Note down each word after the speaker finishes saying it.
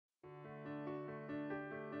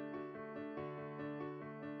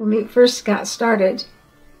when we first got started,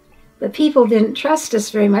 the people didn't trust us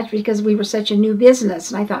very much because we were such a new business.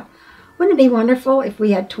 And I thought, wouldn't it be wonderful if we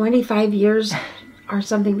had 25 years or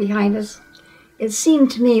something behind us? It seemed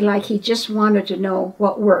to me like he just wanted to know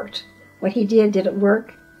what worked. What he did it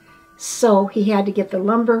work? So he had to get the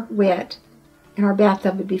lumber wet, and our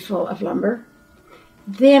bathtub would be full of lumber.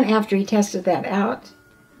 Then after he tested that out,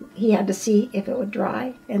 he had to see if it would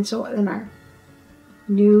dry. And so then our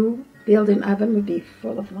new built-in oven would be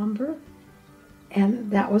full of lumber. And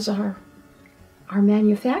that was our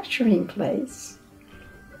manufacturing place.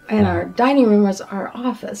 And our dining room was our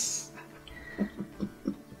office.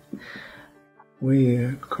 We,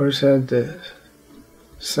 of course, had to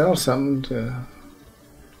sell something to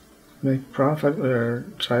make profit or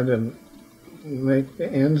try to make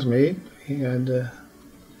ends meet. He had to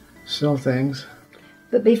sell things.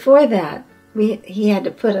 But before that, he had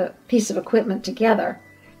to put a piece of equipment together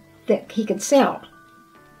that he could sell.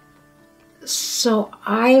 So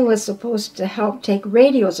I was supposed to help take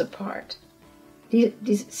radios apart,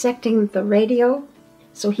 dissecting the radio.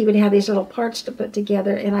 So he would have these little parts to put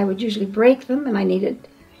together, and I would usually break them, and I needed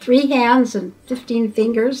 3 hands and 15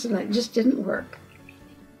 fingers, and it just didn't work.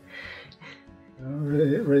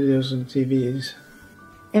 Radios and TVs.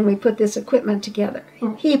 And we put this equipment together.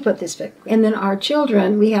 He put this, and then our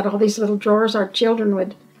children, we had all these little drawers. Our children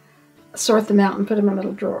would sort them out and put them in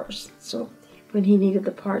little drawers. So when he needed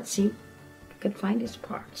the parts, he could find his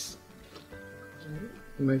parts.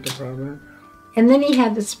 Make a product. And then he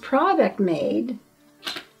had this product made,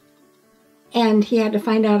 and he had to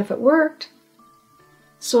find out if it worked.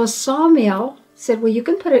 So a sawmill said, well, you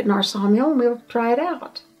can put it in our sawmill and we'll try it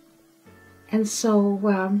out. And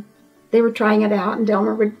so they were trying it out, and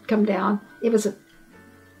Delmer would come down. It was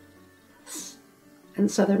in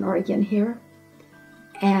Southern Oregon here.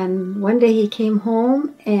 And one day he came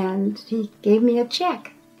home and he gave me a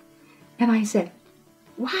check. And I said,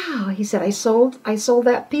 wow. He said, I sold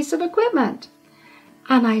that piece of equipment.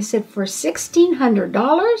 And I said, for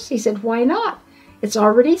 $1,600? He said, why not? It's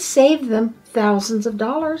already saved them thousands of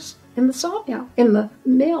dollars in the sawmill, in the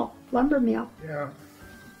mill, lumber mill. Yeah.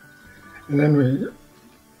 And then we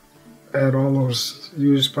add all those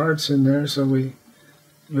used parts in there, so we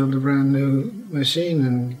built a brand new machine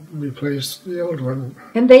and replaced the old one.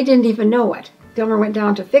 And they didn't even know it. Delmer went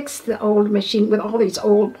down to fix the old machine with all these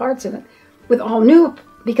old parts in it, with all new,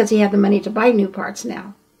 because he had the money to buy new parts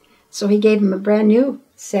now. So he gave them a brand new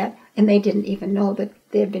set, and they didn't even know that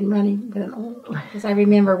they had been running with an old one. Because I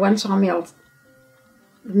remember one sawmill,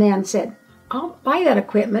 the man said, I'll buy that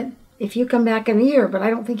equipment if you come back in a year, but I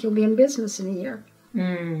don't think you'll be in business in a year.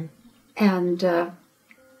 Mm. And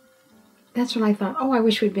that's when I thought, oh, I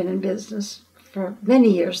wish we'd been in business for many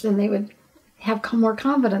years. Then they would have more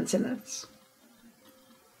confidence in us.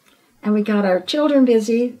 And we got our children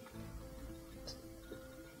busy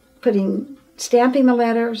stamping the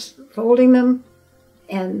letters, folding them,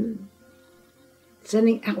 and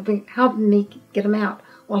helping me get them out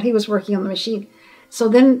while he was working on the machine. So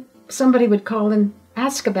then somebody would call and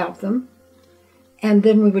ask about them, and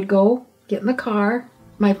then we would go get in the car.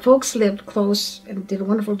 My folks lived close and did a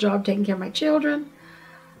wonderful job taking care of my children.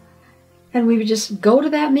 And we would just go to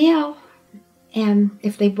that mill, and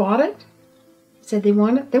if they bought it, said they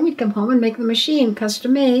want it, then we'd come home and make the machine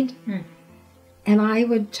custom made. And I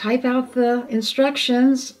would type out the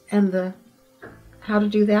instructions and how to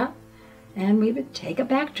do that, and we would take it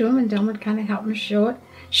back to them, and Delmer would kind of help them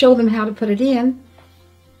show them how to put it in.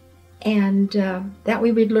 And that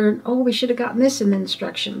way we'd learn, oh, we should have gotten this in the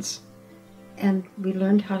instructions. And we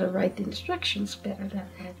learned how to write the instructions better that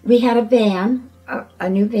way. We had a van, a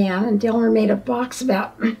new van, and Delmer made a box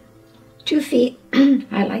about 2 feet.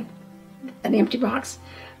 I like an empty box.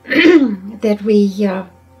 That we,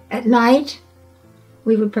 at night,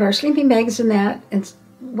 we would put our sleeping bags in that, and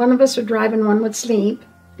one of us would drive and one would sleep,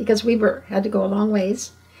 because we had to go a long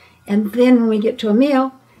ways. And then when we get to a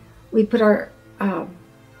meal, we put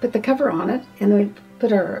the cover on it, and we'd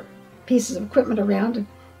put our pieces of equipment around, and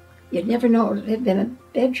you'd never know it had been a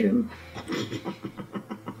bedroom.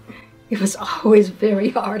 It was always very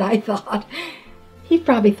hard, I thought.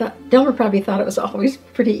 Delmer probably thought it was always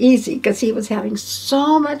pretty easy, because he was having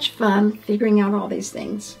so much fun figuring out all these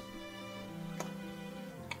things.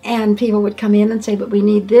 And people would come in and say, but we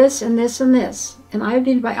need this and this and this. And I would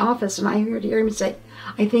be in my office, and I would hear him say,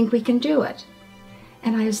 I think we can do it.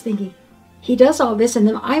 And I was thinking, he does all this, and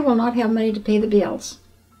then I will not have money to pay the bills,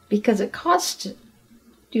 because it costs to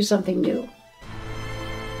do something new.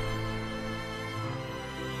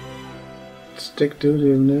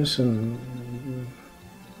 Stick-to-itiveness and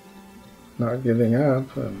not giving up.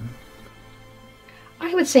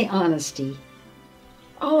 I would say honesty.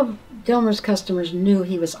 All of Delmer's customers knew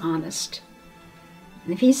he was honest.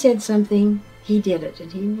 And if he said something, he did it,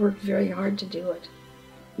 and he worked very hard to do it.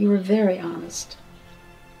 You were very honest.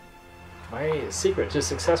 My secret to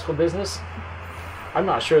successful business? I'm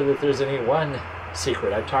not sure that there's any one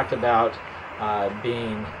secret. I've talked about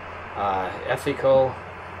being ethical,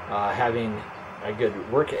 having a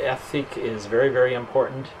good work ethic is very, very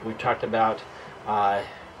important. We've talked about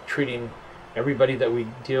treating everybody that we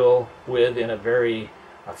deal with in a very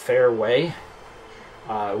fair way.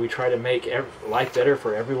 We try to make life better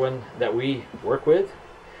for everyone that we work with.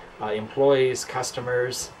 Employees,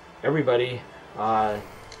 customers, everybody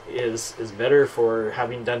is better for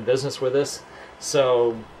having done business with us.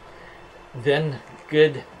 So then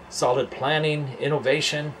good solid planning,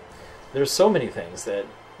 innovation. There's so many things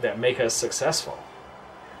that make us successful.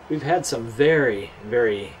 We've had some very,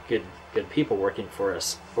 very good people working for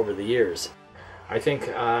us over the years. I think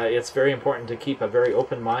it's very important to keep a very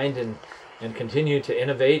open mind and continue to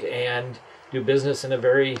innovate and do business in a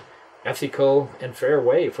very ethical and fair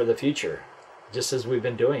way for the future, just as we've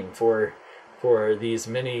been doing for these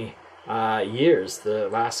many years, the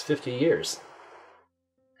last 50 years.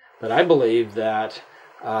 But I believe that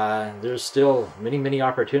there's still many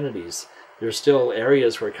opportunities. There's still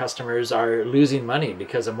areas where customers are losing money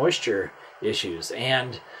because of moisture issues,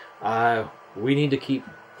 and we need to keep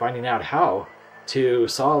finding out how to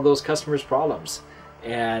solve those customers' problems.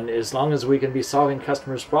 And as long as we can be solving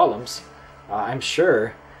customers' problems, I'm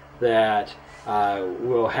sure that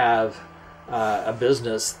we'll have a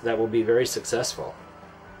business that will be very successful.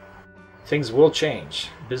 Things will change.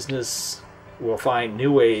 Business will find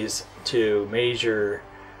new ways to measure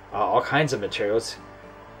all kinds of materials,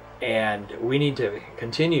 and we need to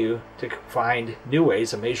continue to find new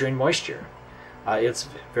ways of measuring moisture. It's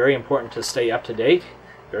very important to stay up to date,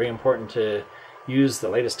 very important to use the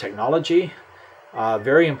latest technology,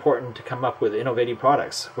 very important to come up with innovative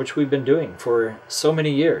products, which we've been doing for so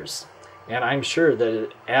many years. And I'm sure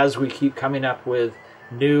that as we keep coming up with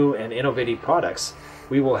new and innovative products,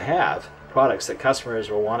 we will have products that customers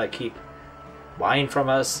will want to keep buying from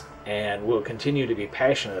us and will continue to be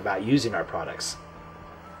passionate about using our products.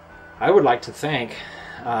 I would like to thank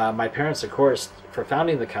my parents, of course, for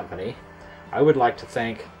founding the company. I would like to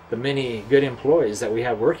thank the many good employees that we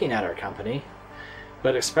have working at our company,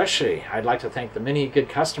 but especially I'd like to thank the many good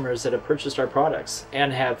customers that have purchased our products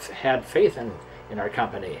and have had faith in our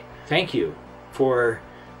company. Thank you for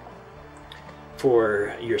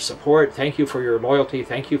your support. Thank you for your loyalty.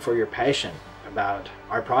 Thank you for your passion about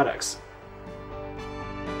our products.